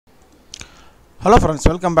Hello friends,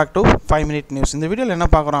 welcome back to 5 minute news. In the video என்ன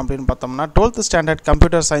பார்க்குறோம் அப்படின்னு பார்த்தோம்னா 12th standard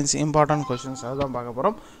computer science important questions அதுதான் பார்க்க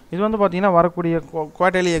போகிறோம். இது வந்து பார்த்தீங்கன்னா வரக்கூடிய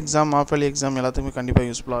குவார்டர்லி எக்ஸாம் half-yearly எக்ஸாம் எல்லாத்துக்குமே கண்டிப்பாக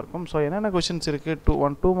யூஸ்ஃபுல்லாக இருக்கும். ஸோ என்னென்ன கொஷின்ஸ் இருக்குது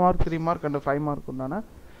 2 மார்க் 3 மார்க் அண்ட் 5 மார்க் உண்டான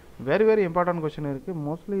வெரி இம்பார்ட்டன்ட் கொஷின் இருக்குது.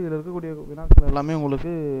 மோஸ்ட்லி இதில் இருக்கக்கூடிய வினாக்கள் எல்லாமே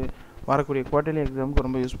உங்களுக்கு வரக்கூடிய குவார்டர்லி எக்ஸாமுக்கு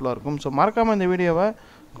ரொம்ப யூஸ்ஃபுல்லாக இருக்கும். ஸோ மறக்காமல் இந்த வீடியோவை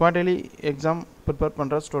குவார்டர்லி எக்ஸாம் ப்ரிப்பேர்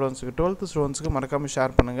பண்ணுற ஸ்டூடெண்ட்ஸுக்கு 12th ஸ்டூடெண்ட்ஸுக்கு மறக்காமல்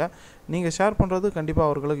ஷேர் பண்ணுங்கள். நீங்கள் ஷேர் பண்ணுறது கண்டிப்பாக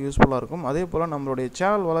அவர்களுக்கு யூஸ்ஃபுல்லாக இருக்கும். அதே போல் நம்மளுடைய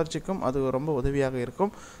சேனல் வளர்ச்சிக்கும் அது ரொம்ப உதவியாக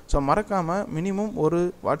இருக்கும். ஸோ மறக்காமல் மினிமம் ஒரு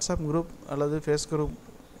வாட்ஸ்அப் குரூப் அல்லது ஃபேஸ்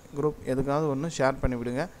குரூப் எதுக்காவது ஒன்று ஷேர்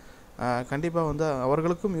பண்ணிவிடுங்க. கண்டிப்பாக வந்து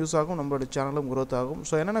அவர்களுக்கும் யூஸ் ஆகும், நம்மளுடைய சேனலும் growth ஆகும்.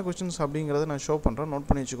 ஸோ என்னென்ன கொஸ்டின்ஸ் அப்படிங்கிறத நான் ஷோ பண்ணுறேன், நோட்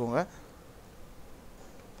பண்ணி வச்சுக்கோங்க.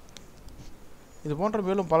 இது போன்ற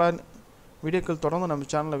மேலும் பல வீடியோக்கள் தொடர்ந்து நம்ம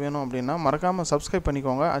சேனலில் வேணும் அப்படின்னா மறக்காமல் சப்ஸ்கிரைப்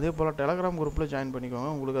பண்ணிக்கோங்க. அதே போல் டெலகிராம் குரூப்பில் ஜாயின் பண்ணிக்கோங்க,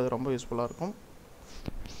 உங்களுக்கு அது ரொம்ப யூஸ்ஃபுல்லாக இருக்கும்.